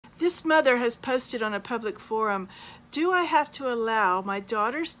This mother has posted on a public forum, do I have to allow my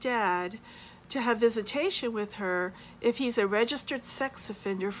daughter's dad to have visitation with her if he's a registered sex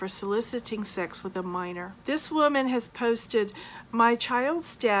offender for soliciting sex with a minor? This woman has posted, my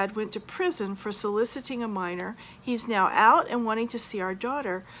child's dad went to prison for soliciting a minor. He's now out and wanting to see our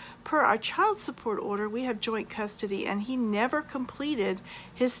daughter. Per our child support order, we have joint custody, and he never completed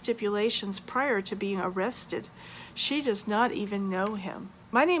his stipulations prior to being arrested. She does not even know him.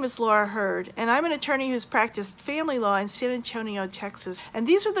 My name is Laura Hurd, and I'm an attorney who's practiced family law in San Antonio, Texas. And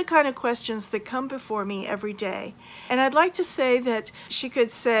these are the kind of questions that come before me every day. And I'd like to say that she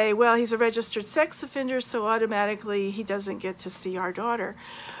could say, well, he's a registered sex offender, so automatically he doesn't get to see our daughter.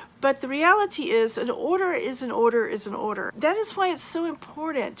 But the reality is, an order is an order is an order. That is why it's so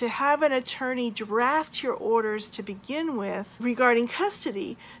important to have an attorney draft your orders to begin with regarding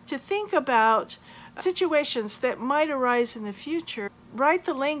custody, to think about situations that might arise in the future. Write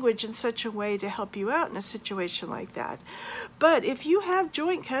the language in such a way to help you out in a situation like that. But if you have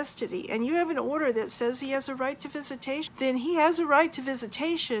joint custody and you have an order that says he has a right to visitation, then he has a right to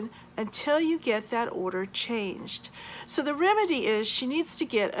visitation until you get that order changed. So the remedy is she needs to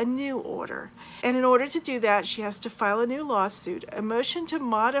get a new order. And in order to do that, she has to file a new lawsuit, a motion to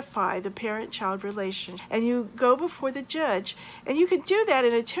modify the parent-child relation. And you go before the judge, and you can do that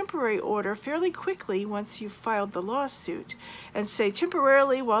in a temporary order fairly quickly once you've filed the lawsuit, and say,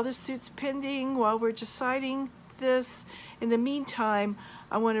 temporarily, while the suit's pending, while we're deciding this, in the meantime,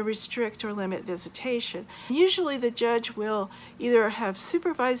 I want to restrict or limit visitation. Usually the judge will either have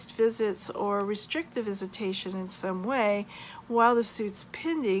supervised visits or restrict the visitation in some way while the suit's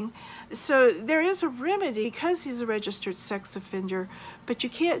pending. So there is a remedy because he's a registered sex offender, but you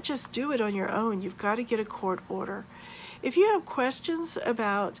can't just do it on your own. You've got to get a court order. If you have questions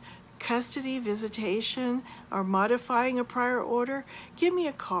about custody, visitation, or modifying a prior order, give me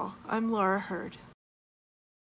a call. I'm Laura Hurd.